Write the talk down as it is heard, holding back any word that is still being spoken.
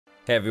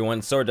Hey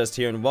everyone, Swordust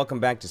here, and welcome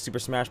back to Super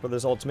Smash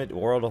Bros. Ultimate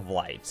World of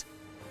Light.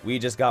 We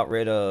just got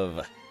rid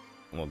of,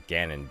 well,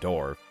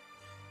 Ganondorf,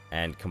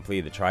 and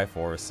completed the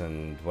Triforce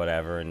and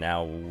whatever, and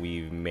now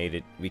we've made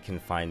it, we can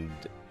find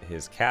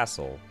his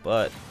castle,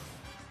 but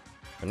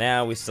for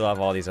now we still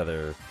have all these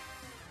other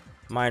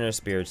minor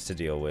spirits to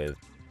deal with,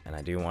 and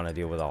I do want to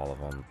deal with all of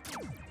them.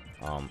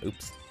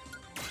 Oops.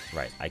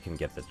 Right, I can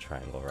get the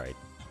triangle right.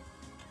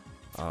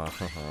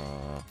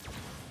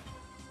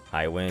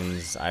 High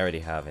winds, I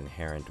already have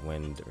inherent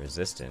wind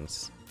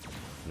resistance,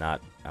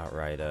 not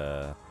outright,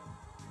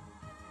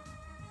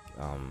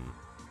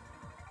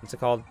 what's it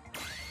called?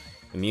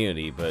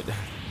 Immunity, but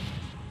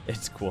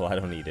it's cool, I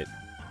don't need it.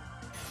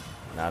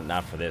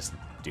 Not for this,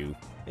 dude.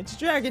 It's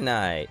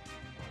Dragonite!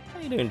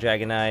 How you doing,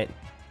 Dragonite?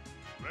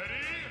 Ready,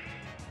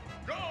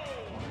 go!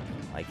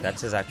 Like,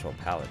 that's his actual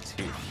palette,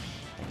 too.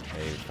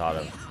 They thought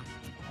of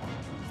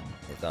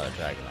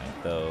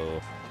Dragonite,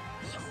 though.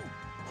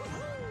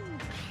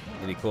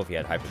 It'd be cool if he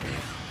had Hyper Beam.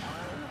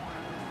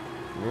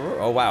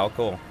 Oh wow,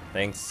 cool.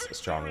 Thanks,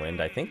 Strong Wind.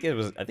 I think it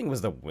was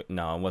the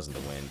no, it wasn't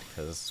the wind,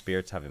 because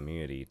spirits have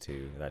immunity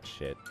to that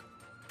shit.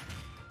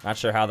 Not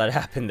sure how that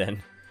happened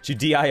then.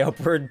 Did you DI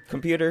upward,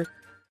 computer?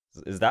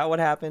 Is that what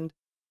happened?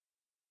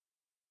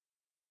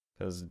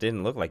 Because it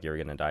didn't look like you were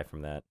gonna die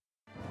from that.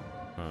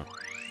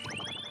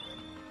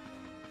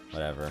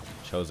 Whatever.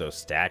 Chozo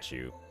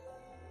statue.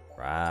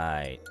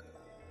 Right.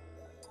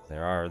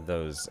 There are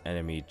those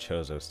enemy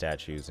Chozo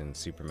statues in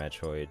Super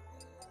Metroid,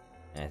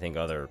 and I think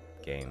other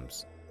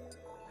games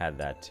had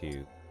that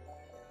too.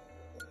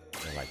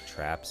 They're like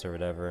traps or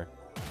whatever.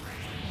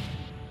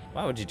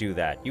 Why would you do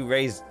that? You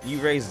raised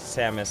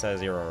Samus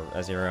as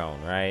your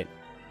own, right?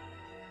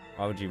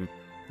 Why would you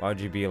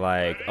be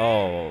like,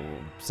 oh,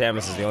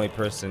 Samus is the only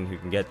person who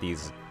can get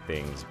these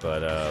things,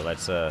 but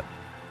let's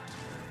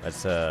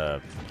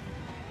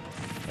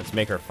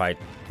make her fight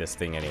this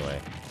thing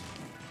anyway,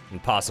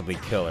 and possibly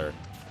kill her.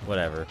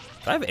 Whatever.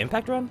 Do I have an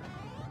impact run?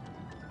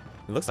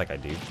 It looks like I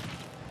do.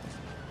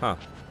 Huh.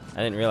 I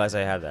didn't realize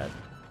I had that.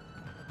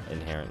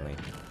 Inherently.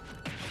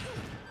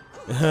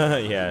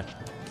 Yeah.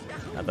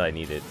 Not that I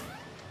need it.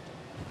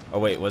 Oh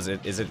wait,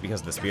 is it because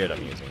of the spirit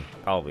I'm using?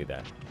 Probably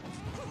that.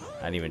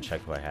 I didn't even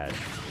check who I had.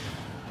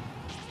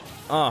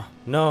 Oh,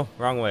 no,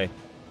 wrong way.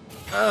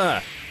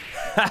 Ugh.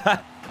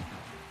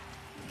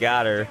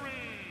 Got her.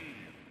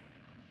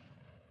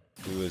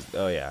 Who was,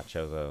 oh yeah,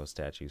 Chozo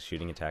statues,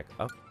 shooting attack.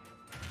 Oh.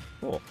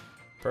 Cool.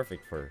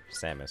 Perfect for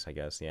Samus, I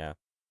guess, yeah.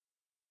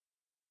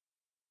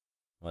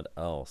 What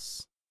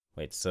else?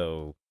 Wait,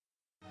 so...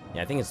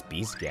 yeah, I think it's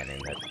Beast Ganon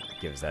that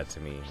gives that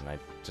to me, and I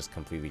just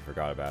completely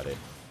forgot about it.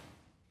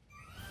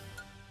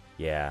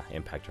 Yeah,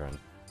 Impact Run.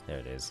 There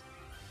it is.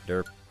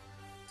 Derp.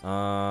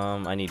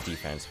 I need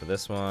defense for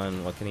this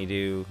one. What can he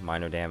do?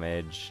 Minor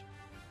damage.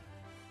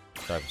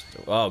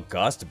 Oh,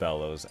 Gust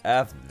Bellows.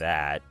 F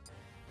that.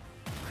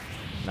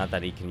 Not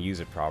that he can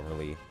use it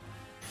properly.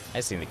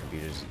 I've seen the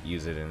computers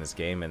use it in this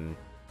game, and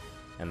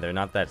they're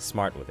not that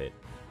smart with it.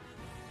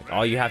 Like,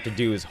 all you have to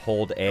do is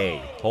hold A.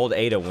 Hold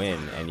A to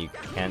win, and you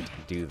can't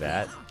do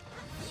that.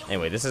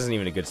 Anyway, this isn't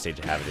even a good stage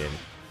to have it in.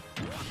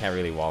 Can't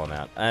really wall him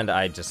out. And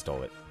I just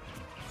stole it.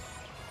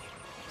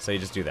 So you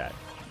just do that.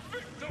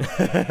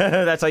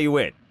 That's how you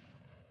win.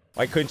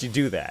 Why couldn't you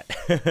do that?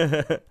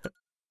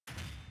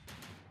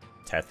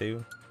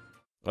 Tethu?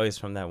 Oh, he's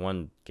from that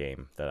one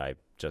game that I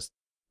just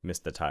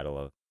missed the title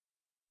of.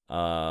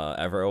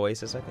 Ever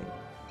Oasis, I think?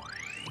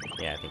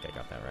 Yeah, I think I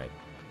got that right.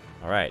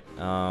 Alright,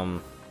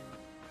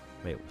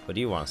 wait, what do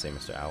you want to say,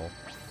 Mr. Owl?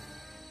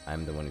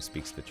 I'm the one who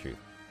speaks the truth.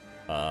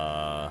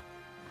 I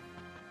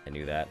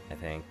knew that, I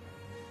think.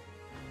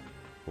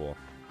 Cool.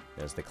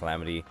 There's the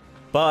Calamity.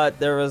 But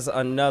there was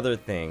another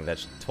thing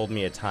that told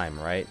me a time,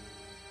 right?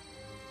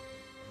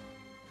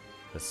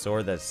 The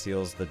sword that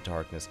seals the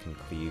darkness can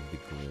cleave the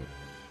gloom.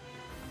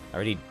 I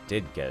already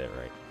did get it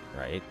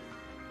right?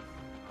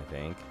 I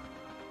think.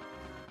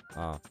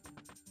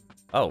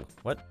 Oh,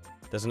 what?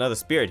 There's another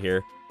spirit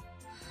here.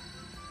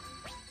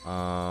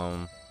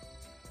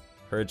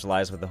 Courage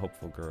lies with the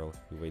hopeful girl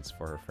who waits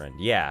for her friend.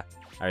 Yeah,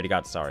 I already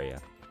got Saria.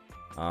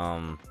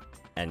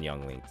 And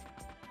Young Link.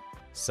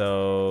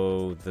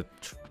 So,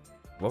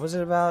 what was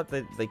it about?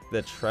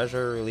 The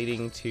treasure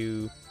leading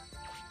to...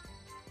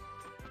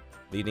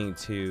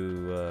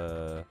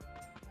 You're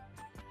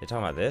talking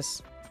about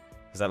this?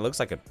 Because that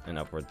looks like an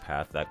upward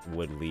path that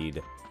would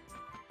lead,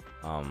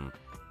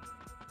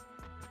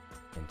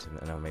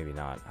 no, maybe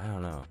not. I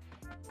don't know.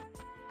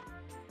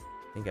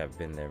 I think I've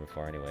been there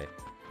before anyway.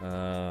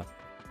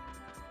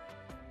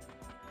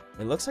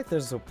 It looks like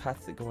there's a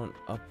path going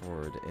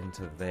upward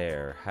into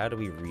there. How do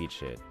we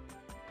reach it?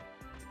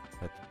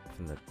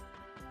 From the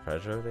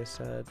treasure, they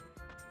said?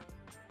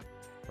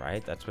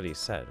 Right? That's what he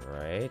said,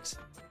 right?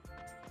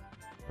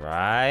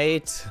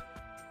 Right?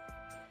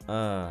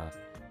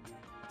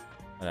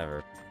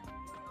 Whatever.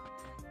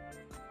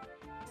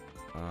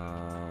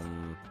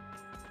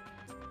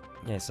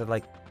 Yeah, so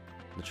like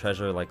the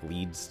treasure like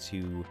leads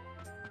to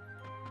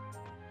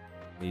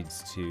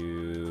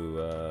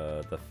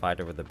the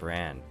fighter with the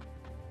brand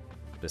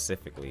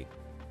specifically.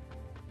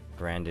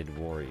 Branded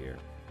warrior.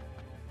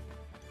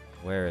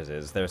 Where is it?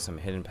 Is there some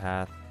hidden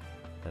path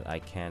that I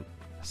can't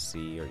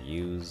see or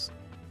use?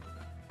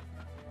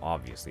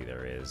 Obviously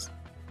there is.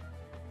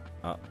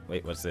 Oh,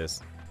 wait, what's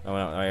this? Oh,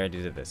 no, I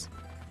already did this.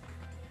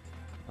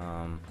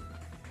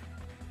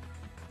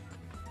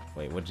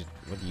 Wait, what do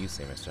you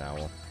say, Mr.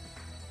 Owl?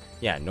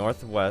 Yeah,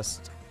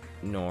 northwest,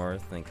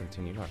 north, then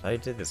continue north. I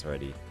did this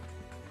already.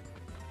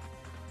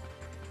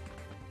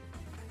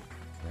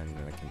 And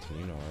then I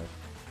continue north.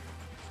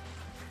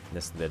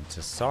 This led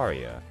to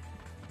Saria.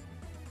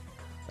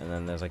 And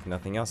then there's like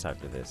nothing else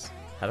after this.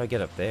 How do I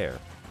get up there?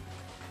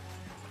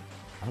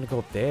 I want to go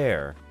up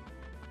there.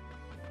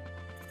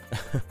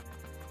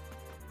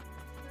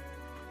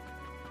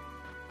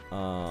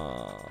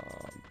 Oh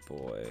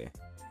boy.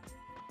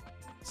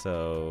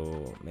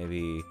 So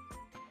maybe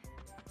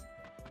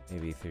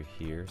through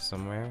here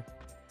somewhere.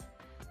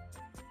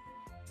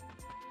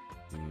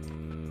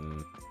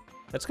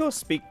 Let's go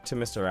speak to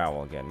Mr.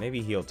 Owl again.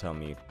 Maybe he'll tell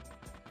me,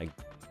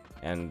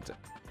 and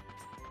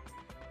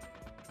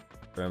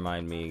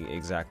remind me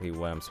exactly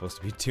what I'm supposed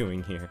to be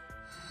doing here.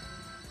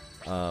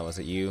 Was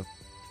it you?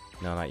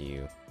 No, not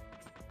you.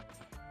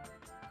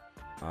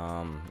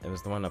 It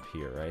was the one up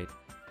here, right?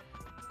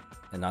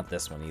 And not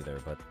this one either,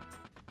 but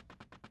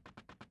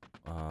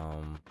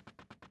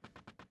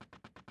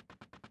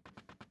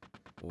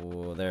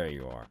oh, there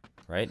you are.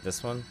 Right?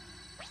 This one?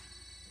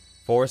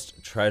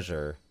 Forest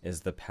treasure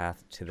is the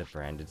path to the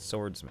branded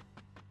swordsman.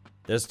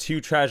 There's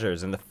 2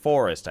 treasures in the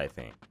forest, I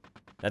think.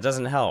 That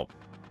doesn't help.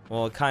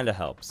 Well, it kind of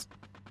helps,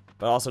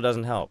 but also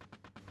doesn't help.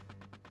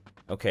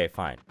 Okay,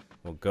 fine.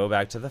 We'll go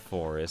back to the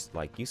forest,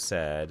 like you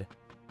said.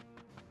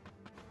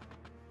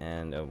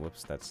 And, oh,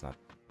 whoops, that's not...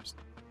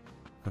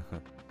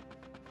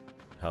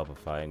 help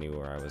if I knew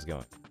where I was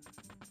going.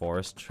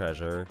 Forest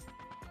treasure.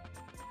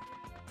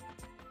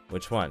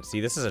 Which one? See,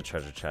 this is a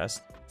treasure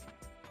chest.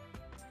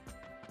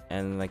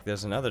 And, like,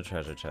 there's another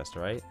treasure chest,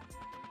 right?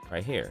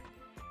 Right here.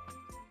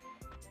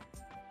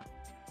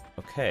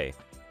 Okay.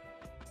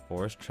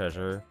 Forest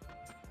treasure.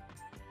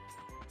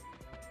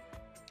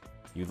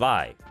 You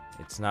lie.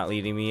 It's not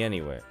leading me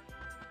anywhere.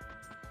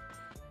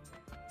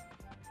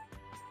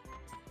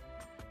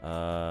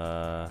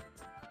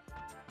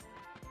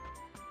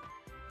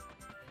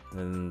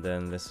 And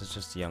then this is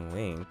just young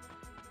Link.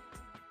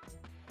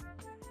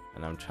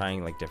 And I'm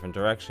trying, like, different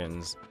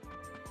directions.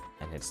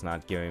 And it's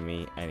not giving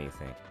me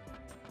anything.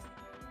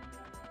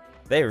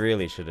 They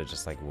really should have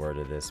just, like,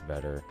 worded this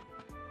better.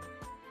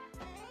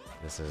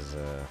 This is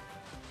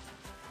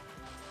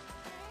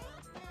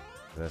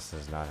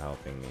not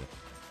helping me.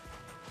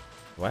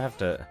 Do I have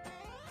to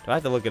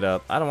look it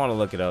up? I don't want to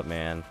look it up,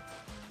 man.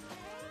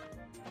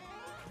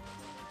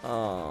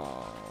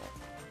 Oh.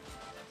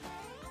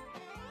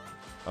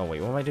 Oh,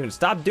 wait, what am I doing?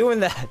 Stop doing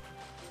that!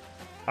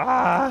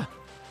 Ah!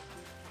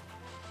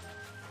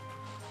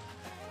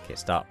 Okay,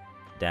 stop.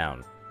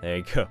 Down. There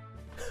you go.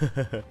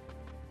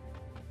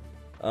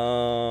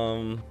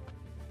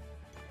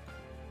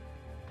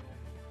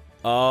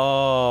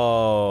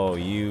 Oh,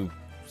 you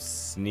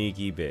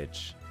sneaky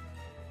bitch.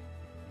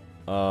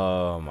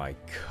 Oh my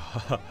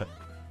god.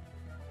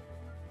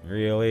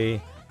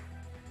 Really?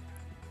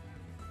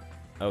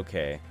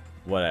 Okay,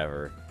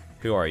 whatever.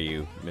 Who are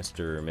you,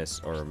 Mr.,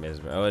 Miss, or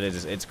Ms.? Oh,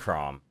 it's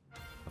Crom.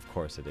 Of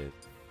course it is.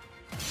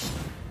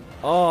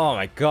 Oh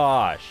my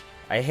gosh.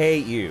 I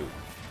hate you.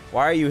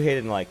 Why are you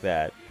hidden like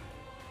that?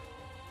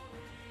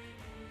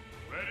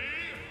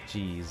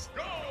 Jeez.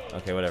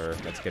 Okay, whatever.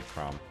 Let's get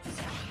Crom.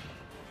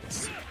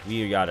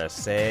 We gotta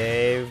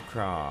save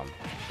Crom.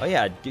 Oh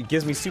yeah, it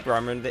gives me super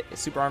armor in the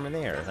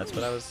air. That's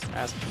what I was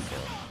asking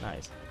for.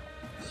 Nice.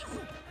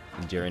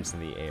 Endurance in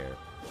the air.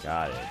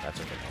 Got it. That's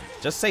what they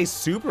meant. Just say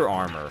super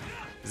armor.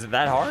 Is it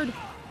that hard?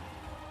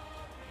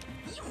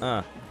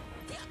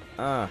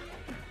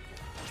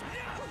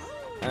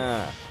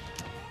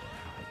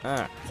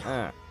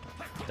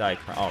 Die.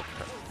 Oh,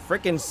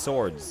 frickin'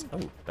 swords. Oh,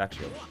 back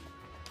shield.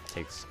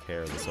 Takes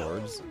care of the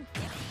swords.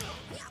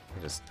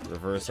 Just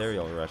reverse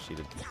aerial rush you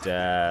to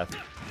death.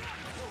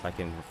 If I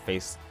can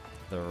face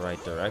the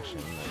right direction,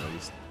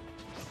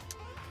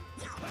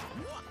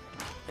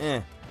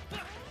 at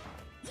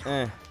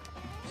least.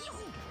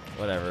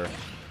 Whatever.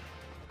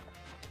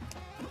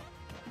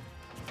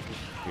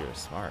 You're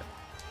smart.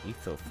 You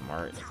so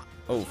smart.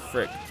 Oh,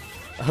 frick.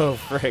 Oh,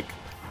 frick.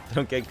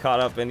 Don't get caught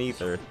up in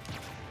ether.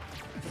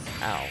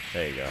 Ow.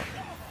 There you go.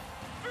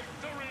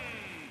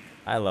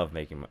 I love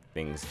making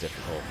things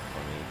difficult for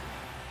me.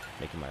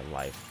 Making my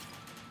life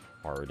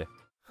hard.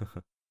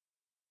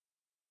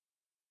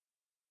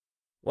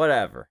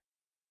 Whatever.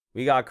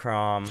 We got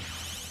Crom.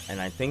 And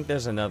I think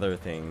there's another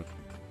thing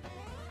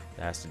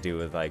that has to do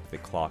with, like, the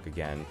clock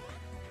again.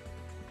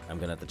 I'm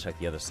gonna have to check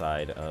the other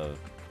side of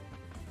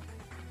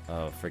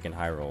freaking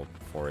Hyrule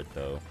for it,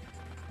 though.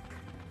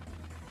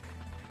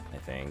 I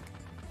think.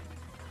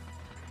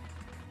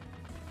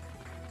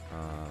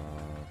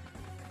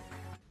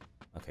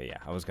 Okay, yeah,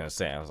 I was gonna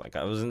say, I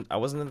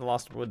wasn't in the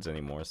Lost Woods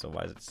anymore, so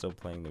why is it still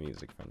playing the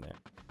music from there?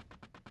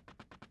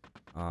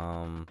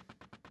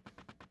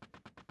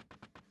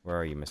 Where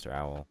are you, Mr.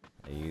 Owl?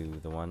 Are you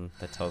the one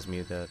that tells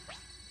me the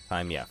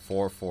time? Yeah,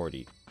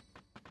 4:40.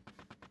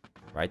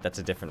 Right? That's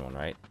a different one,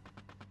 right?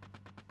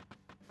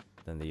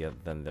 Than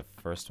the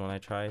first one I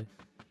tried.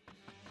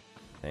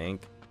 I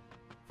think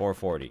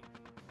 4:40.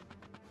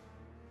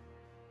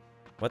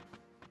 What?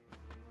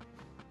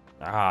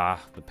 Ah,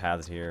 the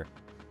path's here.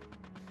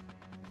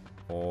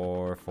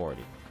 4:40.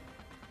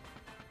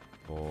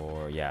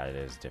 Yeah, it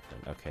is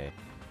different. Okay.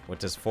 What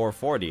does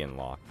 4:40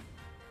 unlock?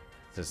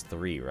 It says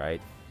 3,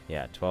 right?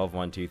 Yeah, 12,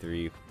 1, 2,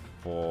 3,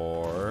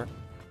 4.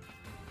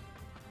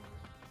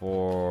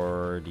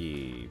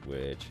 40,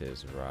 which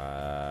is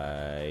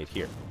right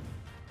here.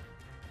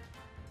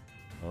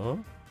 Huh?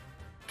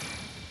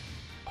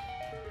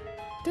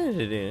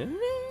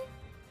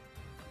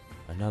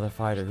 Another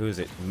fighter. Who is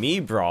it? Me,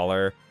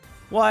 Brawler.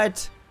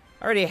 What?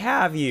 I already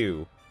have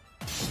you.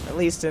 At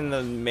least in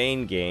the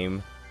main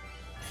game.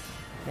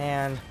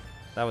 Man,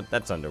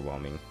 that's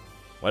underwhelming.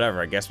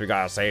 Whatever, I guess we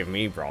gotta save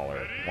me,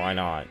 Brawler. Why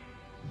not?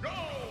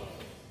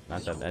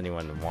 Not that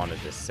anyone wanted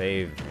to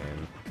save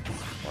him.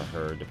 Or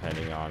her,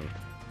 depending on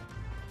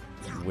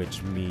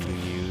which me you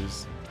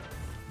use.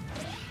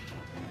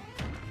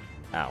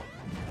 Ow.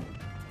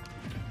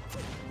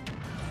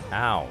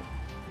 Ow.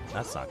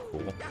 That's not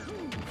cool.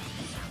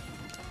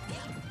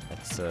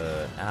 That's,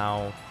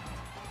 ow.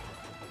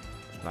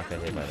 Not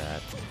gonna hit by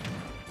that.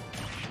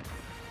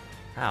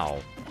 Ow.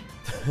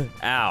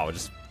 Ow,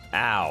 just,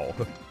 ow.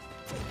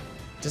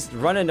 Just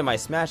run into my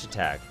smash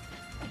attack.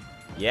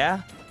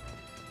 Yeah?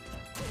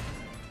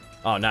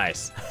 Oh,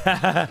 nice.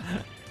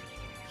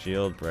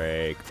 Shield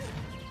break.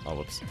 Oh,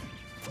 whoops.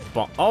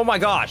 Oh my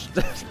gosh!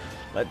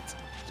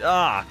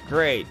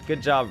 Great.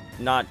 Good job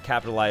not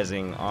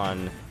capitalizing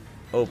on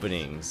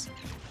openings.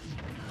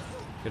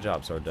 Good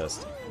job, Sword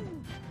Dust.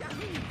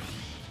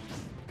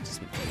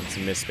 Just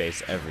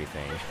misspace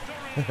everything.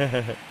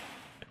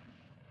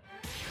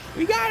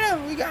 We got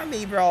him! We got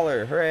me,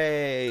 Brawler!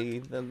 Hooray!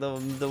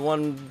 The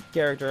one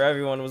character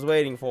everyone was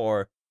waiting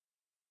for.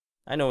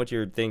 I know what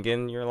you're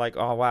thinking. You're like,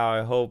 oh wow,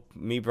 I hope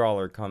me,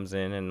 Brawler comes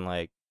in and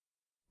like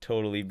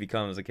totally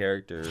becomes a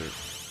character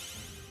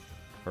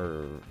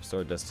for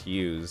Sword Dust to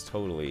use.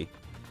 Totally.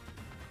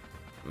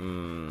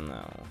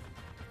 No.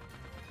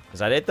 Is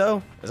that it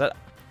though? Is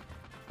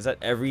that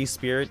every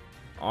spirit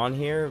on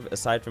here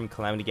aside from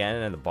Calamity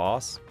Ganon and the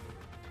boss?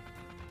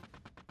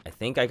 I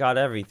think I got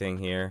everything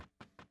here.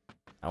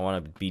 I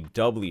want to be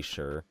doubly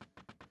sure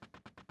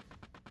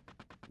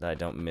that I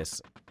don't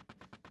miss.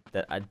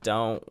 That I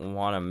don't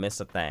want to miss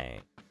a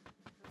thing.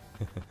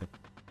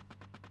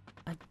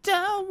 I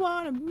don't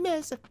want to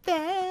miss a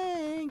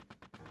thing.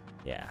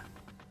 Yeah.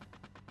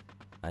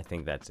 I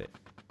think that's it.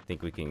 I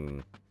think we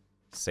can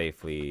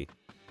safely.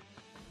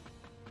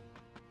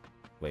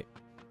 Wait.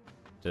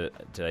 Did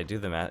I do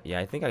the yeah,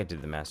 I think I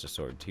did the Master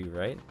Sword too,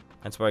 right?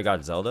 That's where I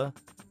got Zelda?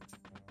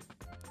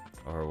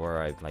 Or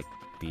where I, like,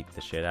 beat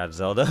the shit out of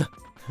Zelda?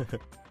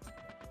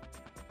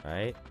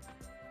 Right?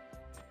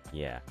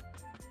 Yeah.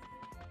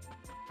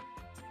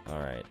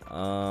 Alright,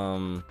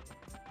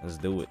 let's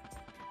do it.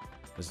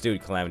 Let's do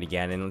it, Calamity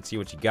Ganon. Let's see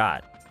what you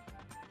got.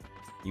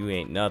 You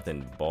ain't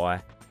nothing,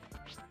 boy.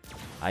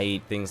 I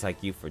eat things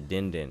like you for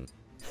din-din.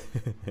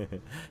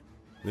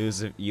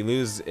 You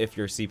lose if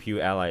your CPU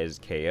ally is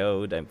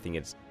KO'd. I'm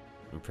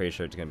pretty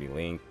sure it's gonna be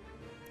Link.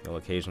 You'll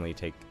occasionally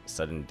take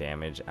sudden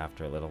damage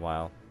after a little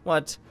while.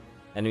 What?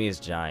 Enemy is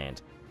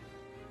giant.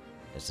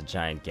 It's a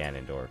giant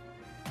Ganondorf.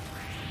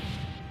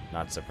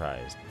 Not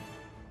surprised.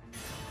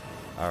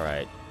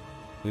 Alright.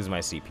 Who's my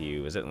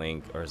CPU? Is it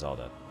Link or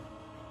Zelda?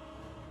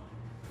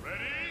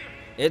 Ready?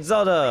 It's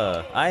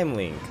Zelda! I'm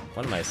Link.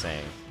 What am I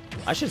saying?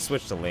 I should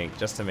switch to Link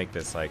just to make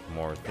this like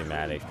more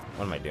thematic.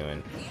 What am I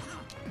doing?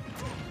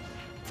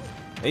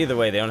 Either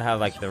way, they don't have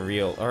like the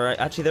real, or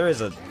actually there is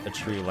a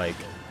true like,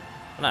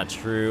 not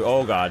true,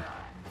 oh god.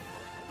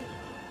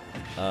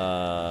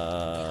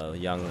 Not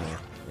young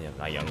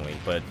Link,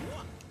 but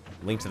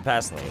Link to the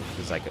Past Link,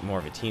 who's like more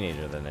of a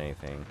teenager than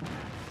anything.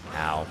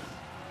 Ow.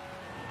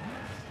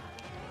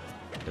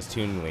 Because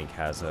Toon Link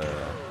has a,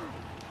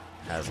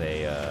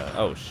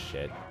 oh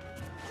shit.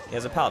 He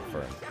has a palette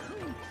for him.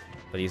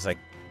 But he's like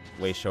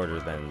way shorter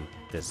than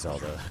this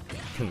Zelda.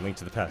 Link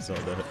to the Past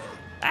Zelda.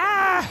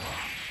 Ah!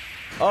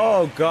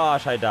 Oh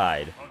gosh, I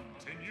died.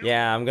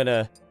 Yeah, I'm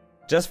gonna,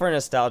 just for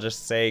nostalgia's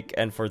sake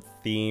and for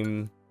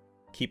theme,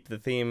 keep the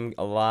theme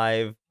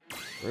alive,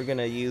 we're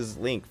gonna use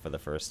Link for the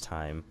first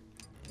time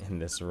in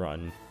this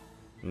run.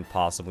 And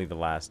possibly the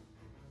last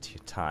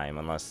time,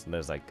 unless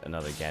there's like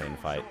another Ganon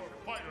fight.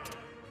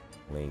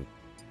 Link.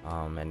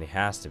 And he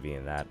has to be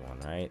in that one,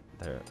 right?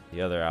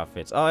 The other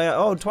outfits. Oh yeah,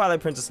 oh, Twilight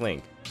Princess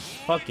Link.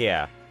 Fuck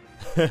yeah.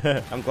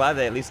 I'm glad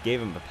they at least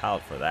gave him a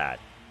palette for that.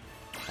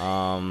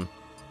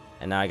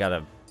 And now I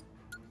gotta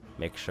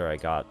make sure I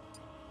got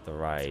the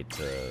right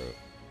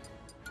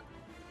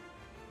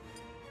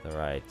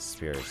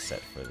spirit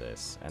set for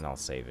this, and I'll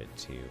save it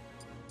too.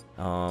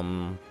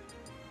 One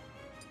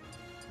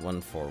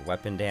for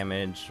weapon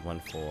damage,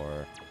 one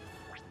for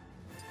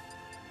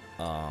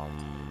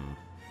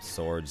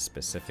swords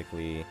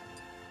specifically.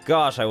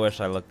 Gosh, I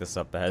wish I looked this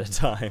up ahead of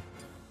time.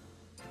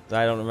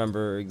 I don't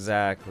remember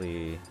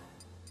exactly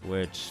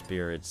which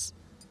spirits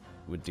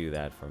would do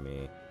that for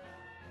me.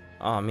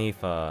 Oh,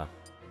 Mifa.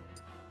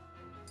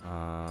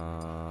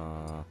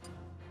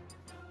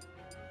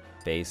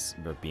 Base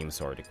or beam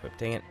sword equipped.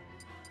 Dang it.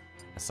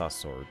 I saw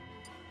sword.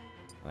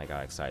 And I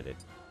got excited.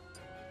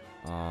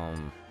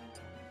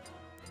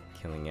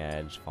 Killing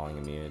edge, falling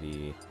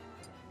immunity.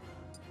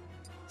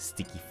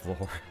 Sticky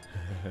floor.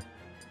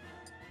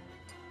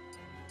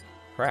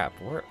 Crap,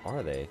 where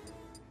are they?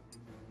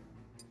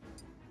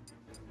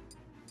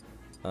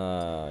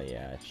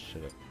 Yeah,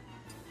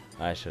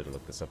 I should have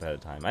looked this up ahead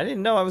of time. I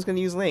didn't know I was gonna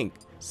use Link.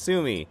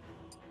 Sue me.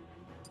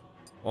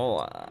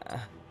 Well,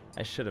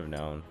 I should have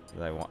known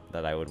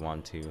that I would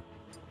want to,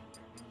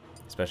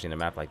 especially in a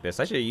map like this.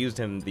 I should have used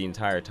him the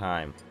entire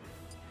time.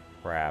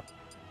 Crap.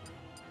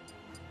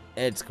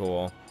 It's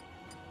cool.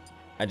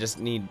 I just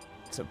need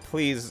to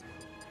please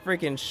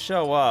freaking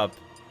show up.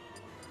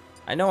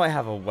 I know I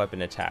have a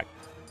weapon attack,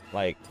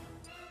 like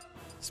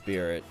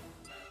spirit.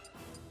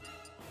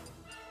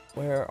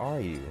 Where are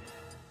you?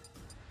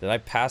 Did I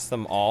pass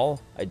them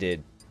all? I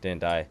did,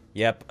 didn't I?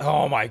 Yep.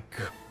 Oh my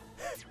god.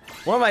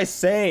 What am I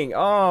saying?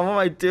 Oh, what am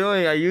I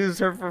doing? I used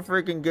her for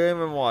freaking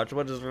Game & Watch.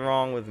 What is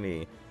wrong with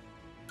me?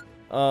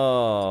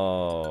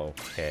 Oh,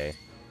 okay.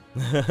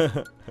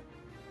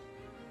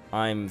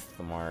 I'm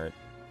smart.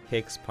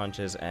 Kicks,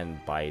 punches,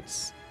 and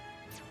bites.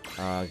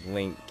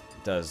 Link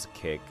does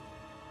kick.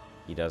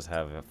 He does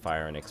have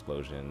fire and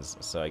explosions,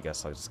 so I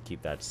guess I'll just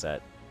keep that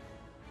set.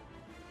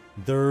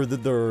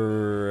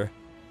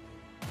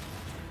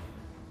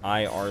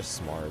 I are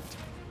smart.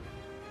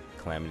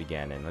 Calamity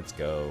Ganon, let's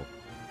go.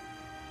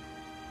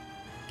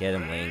 Get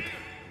him, Link.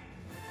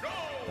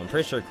 I'm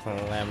pretty sure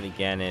Calamity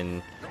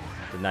Ganon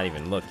did not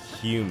even look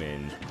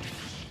human.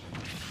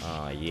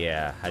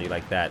 Yeah. How do you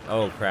like that?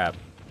 Oh, crap.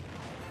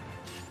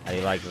 How do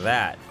you like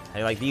that? How do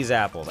you like these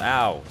apples?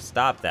 Ow.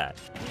 Stop that.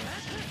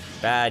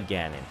 Bad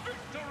Ganon.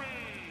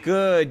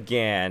 Good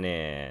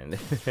Ganon.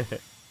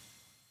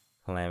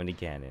 Calamity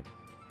Ganon.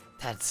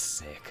 That's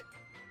sick.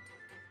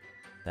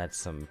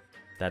 That's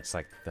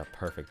like the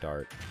perfect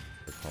art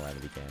for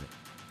Calamity Ganon.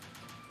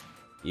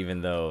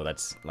 Even though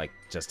that's like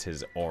just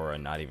his aura,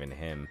 not even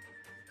him.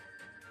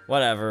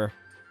 Whatever.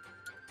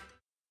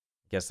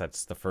 Guess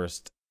that's the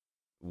first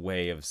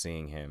way of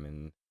seeing him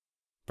in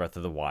Breath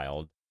of the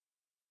Wild.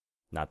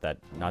 Not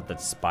that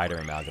spider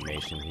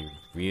amalgamation he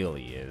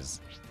really is.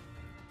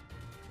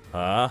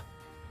 Huh?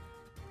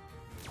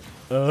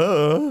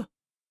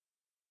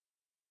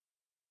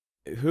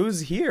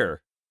 Who's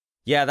here?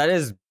 Yeah, that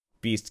is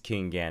Beast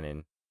King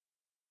Ganon.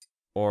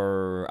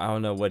 Or I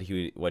don't know what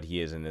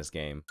he is in this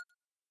game.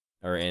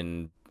 Or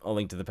in A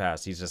Link to the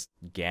Past, he's just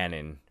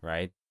Ganon,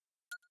 right?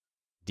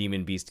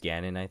 Demon Beast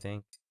Ganon, I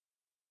think.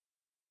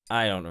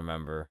 I don't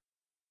remember.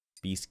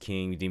 Beast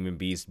King, Demon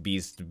Beast,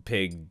 Beast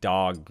Pig,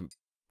 Dog,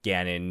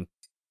 Ganon.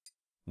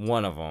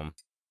 One of them.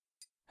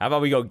 How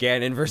about we go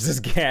Ganon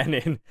versus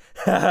Ganon?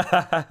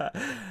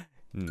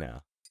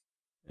 No.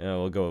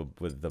 We'll go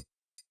with the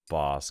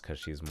boss, because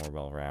she's more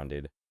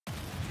well-rounded.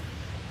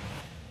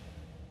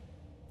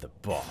 The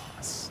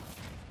boss.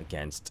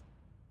 Against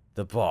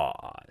the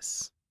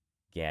boss.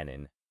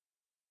 Ganon.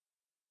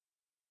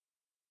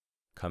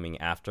 Coming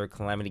after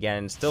Calamity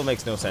Ganon still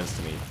makes no sense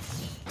to me.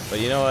 But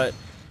you know what?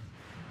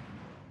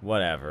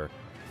 Whatever.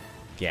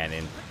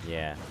 Ganon.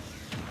 Yeah.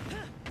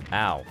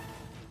 Ow.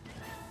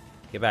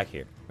 Get back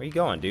here. Where you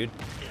going, dude?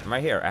 I'm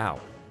right here. Ow.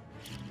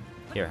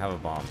 Here, have a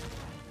bomb.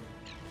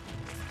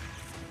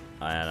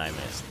 And I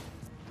missed.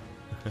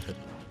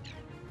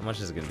 How much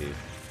is it gonna do?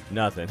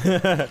 Nothing.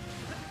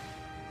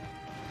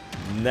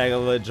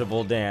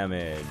 Negligible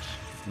damage.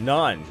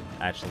 None,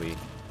 actually.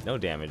 No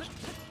damage.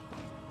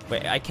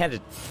 Wait, I can't...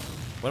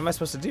 What am I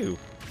supposed to do?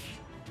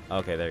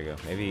 Okay, there you go.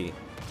 Maybe he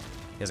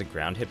has a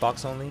ground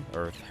hitbox only?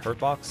 Or hurt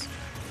box?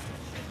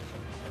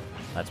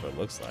 That's what it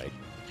looks like.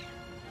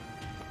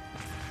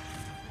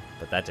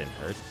 But that didn't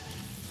hurt.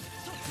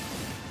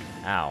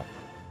 Ow.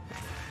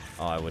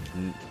 Oh, I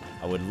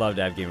would love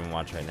to have Game &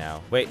 Watch right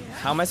now. Wait,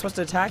 how am I supposed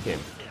to attack him?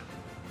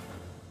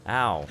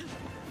 Ow.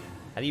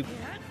 How do you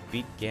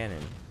beat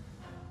Ganon?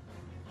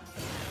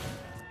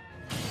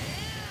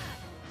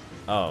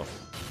 Oh.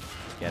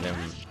 Get him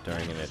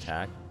during an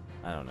attack?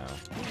 I don't know.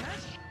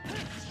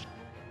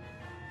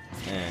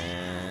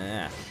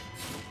 Am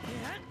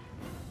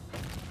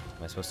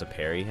I supposed to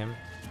parry him?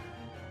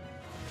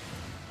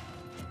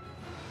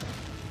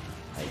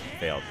 I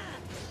failed.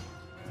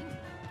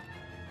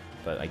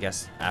 But I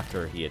guess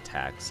after he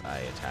attacks, I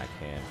attack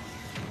him.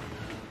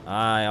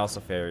 I also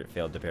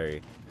failed to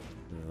parry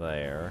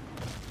there.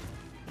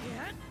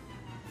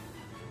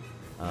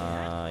 You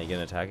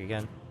gonna attack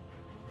again?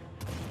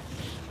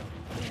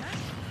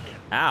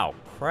 Ow!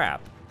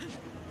 Crap!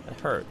 That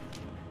hurt.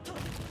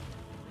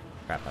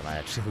 Crap, I might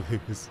actually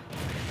lose.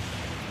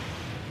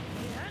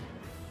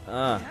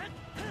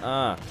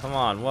 Come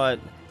on, what?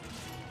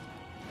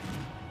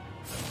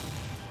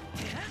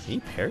 Can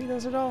you parry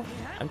those at all?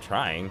 I'm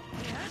trying.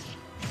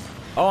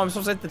 Oh, I'm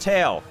supposed to hit the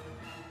tail!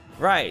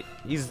 Right,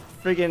 he's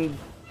friggin'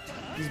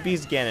 He's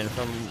Beast Ganon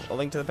from A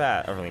Link to the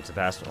Past. Or A Link to the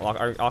Past.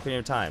 Ocarina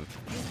of Time.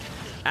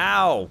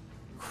 Ow!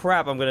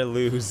 Crap, I'm gonna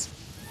lose.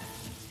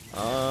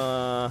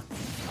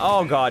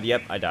 Oh god,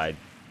 yep, I died.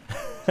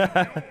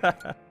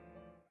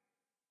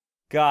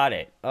 Got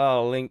it.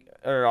 Oh, Link,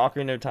 or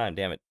Ocarina of Time,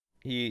 damn it.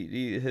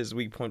 His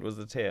weak point was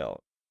the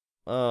tail.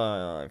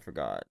 Oh, I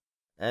forgot.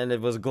 And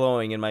it was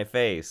glowing in my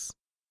face.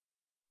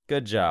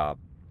 Good job.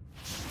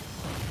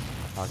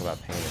 Talk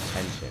about paying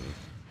attention.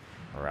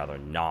 Or rather,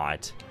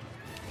 not.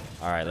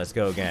 Alright, let's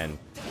go again.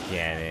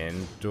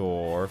 Ganon,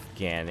 Dwarf,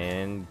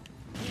 Ganon,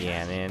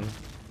 Ganon.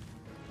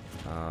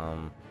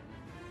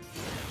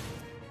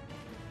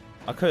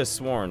 I could have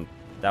sworn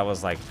that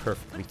was like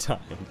perfectly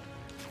timed.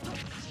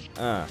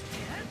 But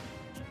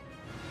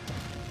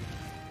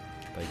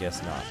I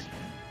guess not.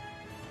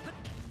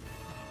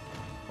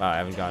 Wow, I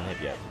haven't gotten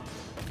hit yet.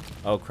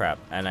 Oh crap,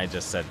 and I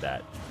just said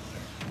that.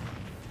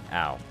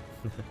 Ow.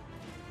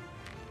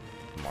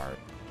 Smart.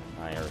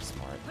 I are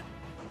smart.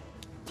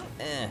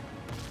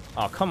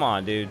 Oh, come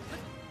on, dude.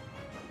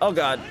 Oh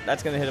god,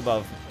 that's gonna hit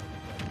above.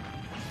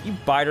 You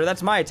biter,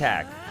 that's my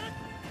attack.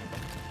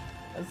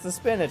 That's the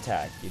spin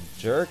attack, you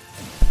jerk.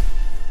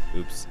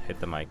 Oops, hit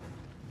the mic.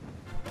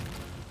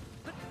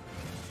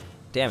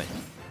 Damn it.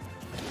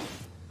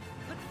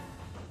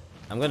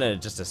 I'm gonna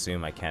just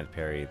assume I can't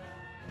parry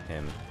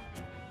him.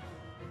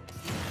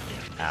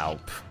 Ow.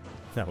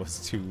 That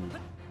was too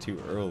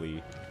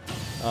early.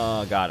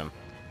 Oh, got him.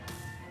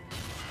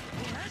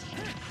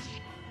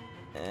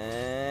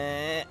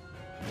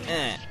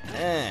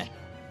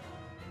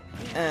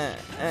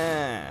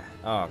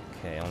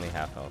 Okay, only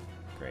half health.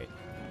 Great.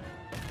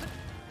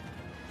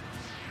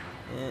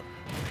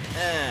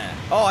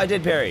 Oh, I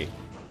did parry,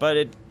 but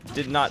it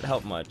did not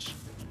help much.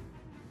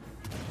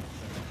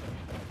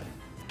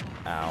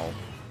 Ow.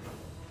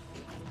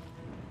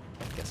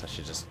 Guess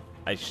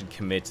I should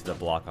commit to the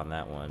block on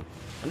that one.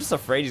 I'm just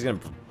afraid he's gonna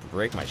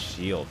break my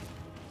shield.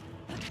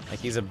 Like,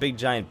 he's a big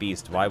giant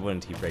beast. Why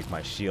wouldn't he break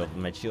my shield?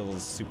 My shield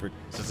is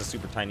just a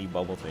super tiny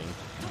bubble thing.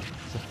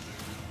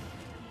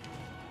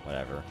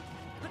 Whatever.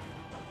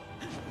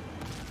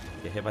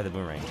 Get hit by the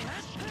boomerang.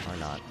 Or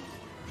not.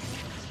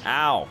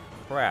 Ow!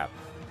 Crap.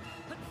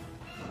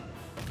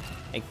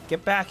 Hey,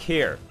 get back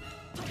here!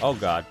 Oh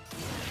god.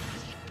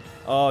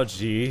 Oh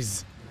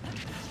jeez.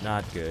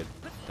 Not good.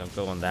 Don't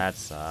go on that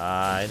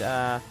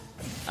side.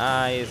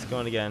 He's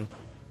going again.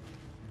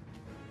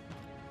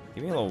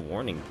 Give me a little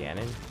warning,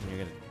 Ganon. You're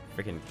gonna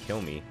freaking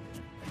kill me.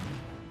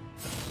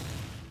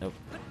 Nope.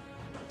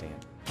 Damn.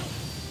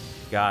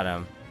 Got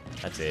him.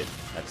 That's it.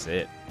 That's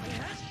it.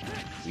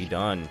 We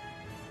done.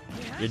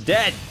 You're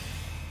dead!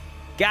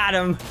 Got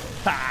him!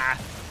 Ha!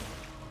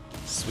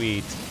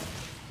 Sweet.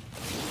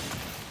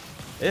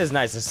 It is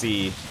nice to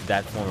see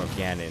that form of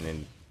Ganon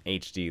in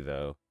HD,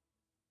 though.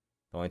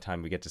 The only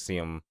time we get to see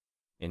him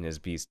in his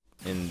beast,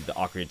 in the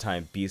Ocarina of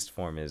Time beast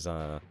form is, you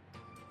know,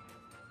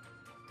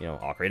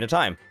 Ocarina of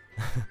Time.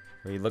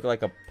 Where you look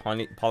like a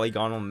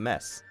polygonal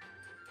mess.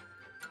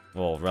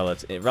 Well,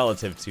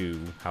 relative to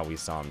how we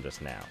saw him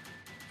just now.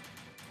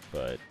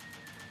 But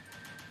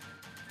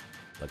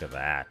look at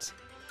that.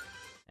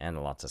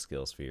 And lots of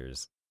skill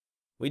spheres.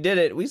 We did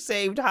it! We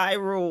saved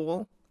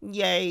Hyrule!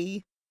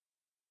 Yay!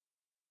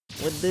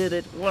 We did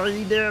it!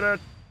 We did it!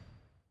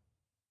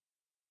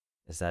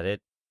 Is that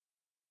it?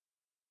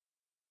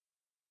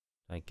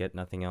 Did I get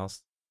nothing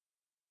else?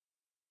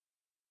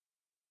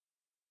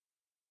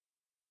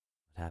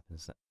 What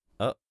happens?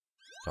 Oh,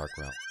 Dark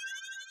Realm.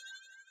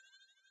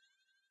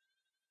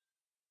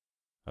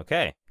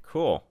 Okay,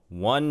 cool.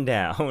 One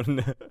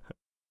down.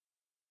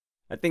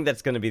 I think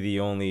that's gonna be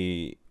the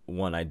only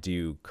one I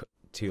do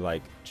to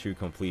like true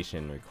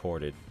completion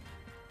recorded.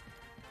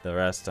 The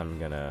rest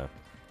I'll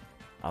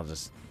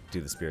just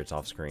do the spirits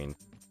off screen.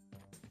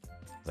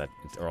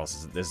 Or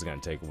else this is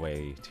gonna take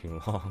way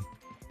too long.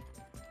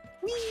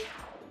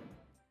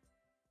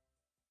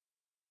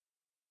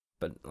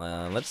 But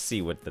let's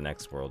see what the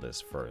next world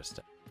is first.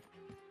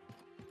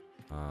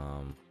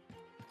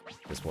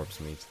 This warps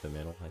me to the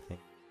middle, I think.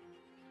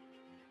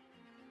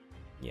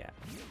 Yeah.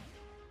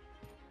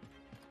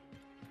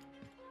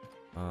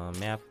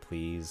 Map,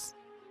 please.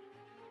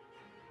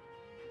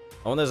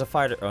 Oh, and there's a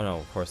fighter. Oh no,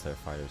 of course there are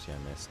fighters. Yeah,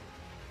 I missed.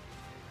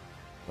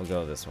 We'll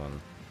go this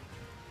one.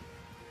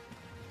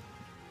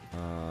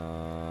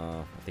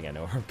 I think I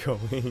know where I'm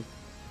going.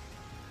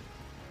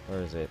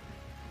 Where is it?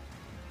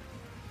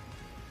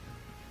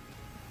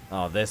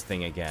 Oh, this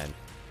thing again.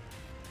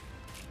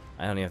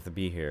 I don't even have to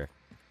be here.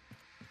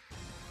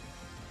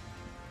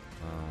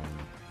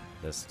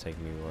 This take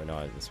me where?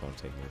 No, this won't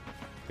take me.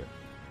 Good.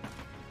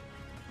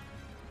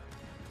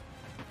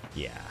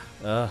 Yeah.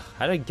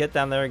 How did I get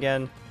down there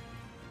again?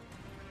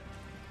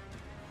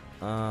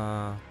 Do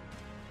I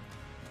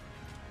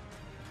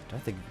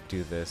have to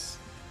do this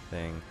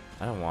thing?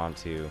 I don't want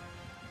to.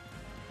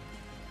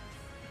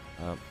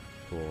 Oh,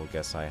 cool.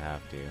 Guess I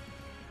have to.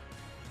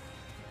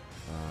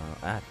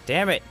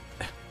 Damn it!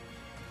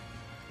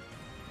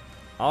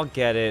 I'll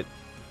get it.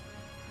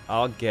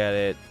 I'll get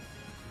it.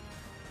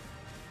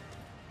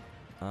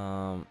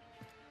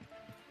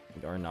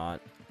 Or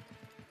not.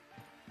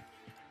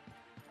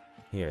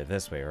 Here,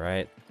 this way,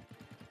 right?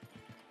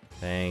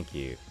 Thank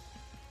you.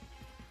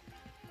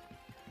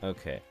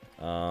 Okay.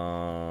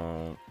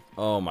 Oh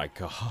my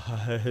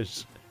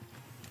gosh.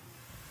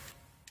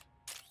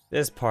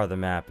 This part of the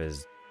map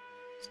is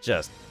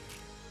just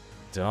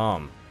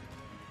dumb.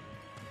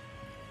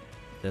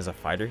 There's a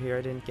fighter here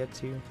I didn't get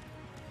to?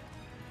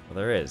 Well,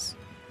 there is.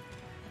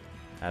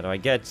 How do I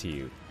get to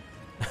you?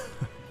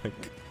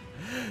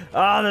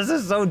 Oh, this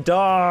is so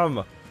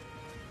dumb!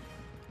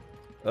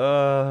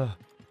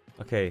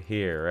 Okay,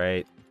 here,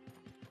 right?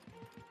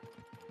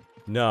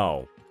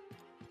 No.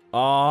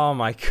 Oh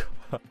my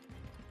god.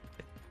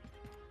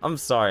 I'm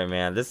sorry,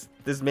 man. This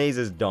maze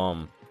is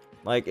dumb.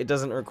 Like, it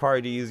doesn't require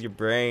you to use your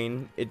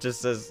brain. It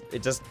just says,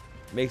 it just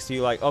makes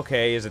you like,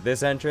 okay, is it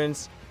this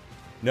entrance?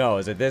 No.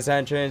 Is it this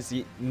entrance?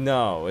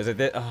 No. Is it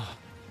this? Oh.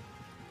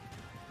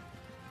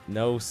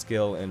 No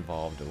skill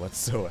involved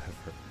whatsoever.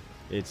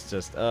 It's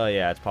just, oh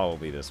yeah, it's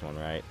probably this one,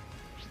 right?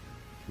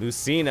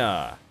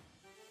 Lucina!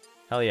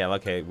 Hell yeah,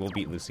 okay, we'll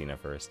beat Lucina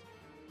first.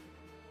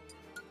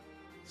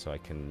 So I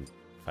can,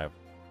 if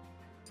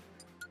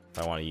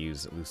I want to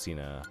use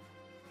Lucina,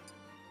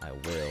 I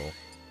will,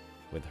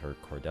 with her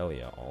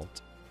Cordelia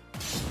ult.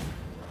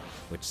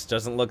 Which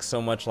doesn't look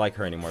so much like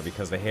her anymore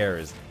because the hair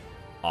is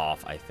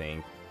off, I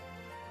think.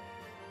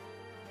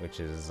 Which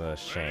is a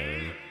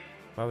shame.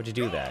 Why would you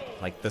do that?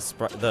 Like,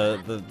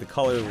 the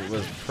color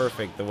was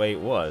perfect the way it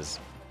was.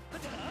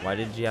 Why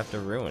did you have to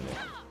ruin it?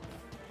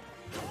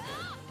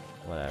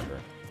 Whatever.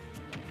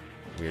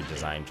 Weird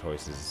design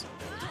choices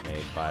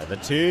made by the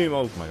team.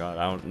 Oh my god,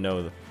 I don't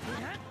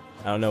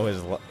know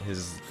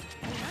his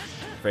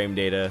frame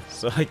data,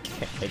 so I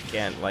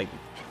can't like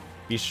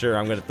be sure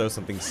I'm gonna throw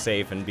something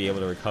safe and be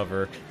able to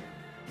recover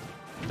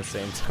at the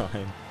same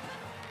time.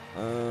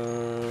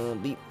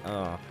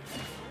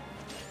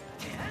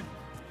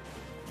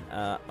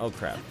 Oh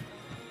crap.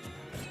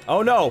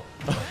 Oh no!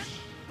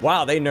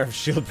 Wow, they nerfed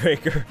Shield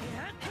Breaker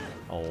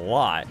a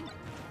lot.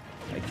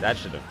 Like, that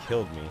should have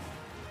killed me.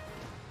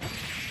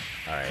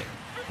 Alright,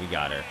 we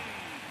got her.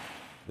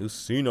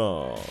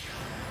 Lucina.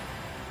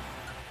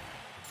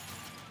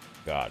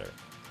 Got her.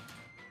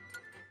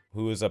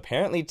 Who is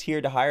apparently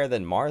tiered higher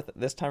than Marth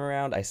this time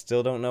around. I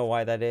still don't know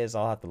why that is.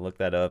 I'll have to look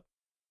that up.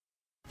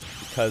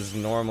 Because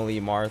normally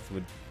Marth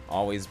would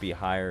always be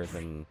higher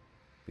than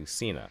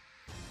Lucina.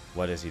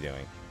 What is he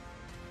doing?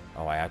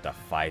 Oh, I have to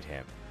fight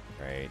him,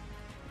 right?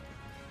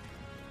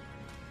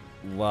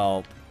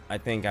 Well, I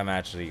think I'm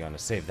actually going to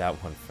save that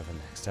one for the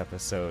next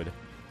episode.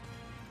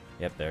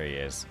 Yep, there he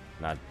is.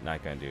 Not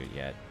going to do it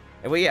yet.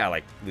 Well, yeah,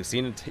 like,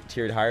 Lucina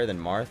tiered higher than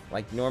Marth.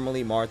 Like,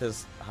 normally Marth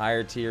is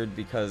higher tiered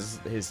because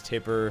his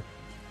tipper,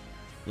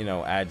 you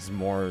know, adds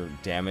more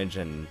damage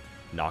and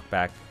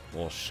knockback.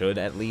 Well, should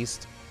at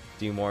least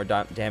do more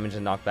damage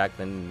and knockback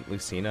than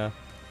Lucina.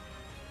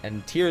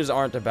 And tiers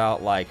aren't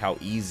about like how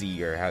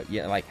easy or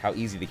how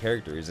easy the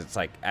character is. It's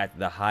like at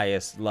the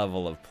highest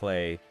level of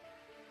play,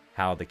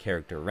 how the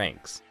character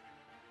ranks.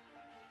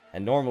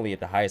 And normally at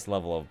the highest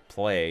level of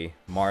play,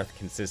 Marth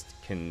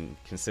can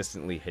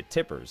consistently hit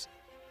tippers.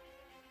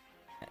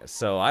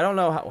 So I don't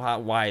know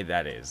why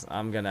that is.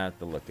 I'm gonna have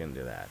to look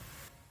into that.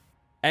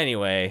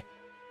 Anyway,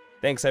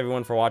 thanks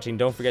everyone for watching.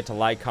 Don't forget to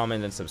like,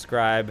 comment, and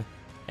subscribe.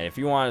 And if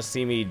you want to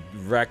see me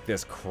wreck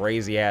this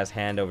crazy ass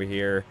hand over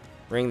here,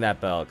 ring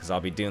that bell, because I'll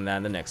be doing that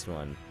in the next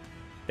one.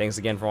 Thanks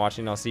again for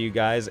watching. I'll see you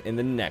guys in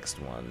the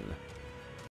next one.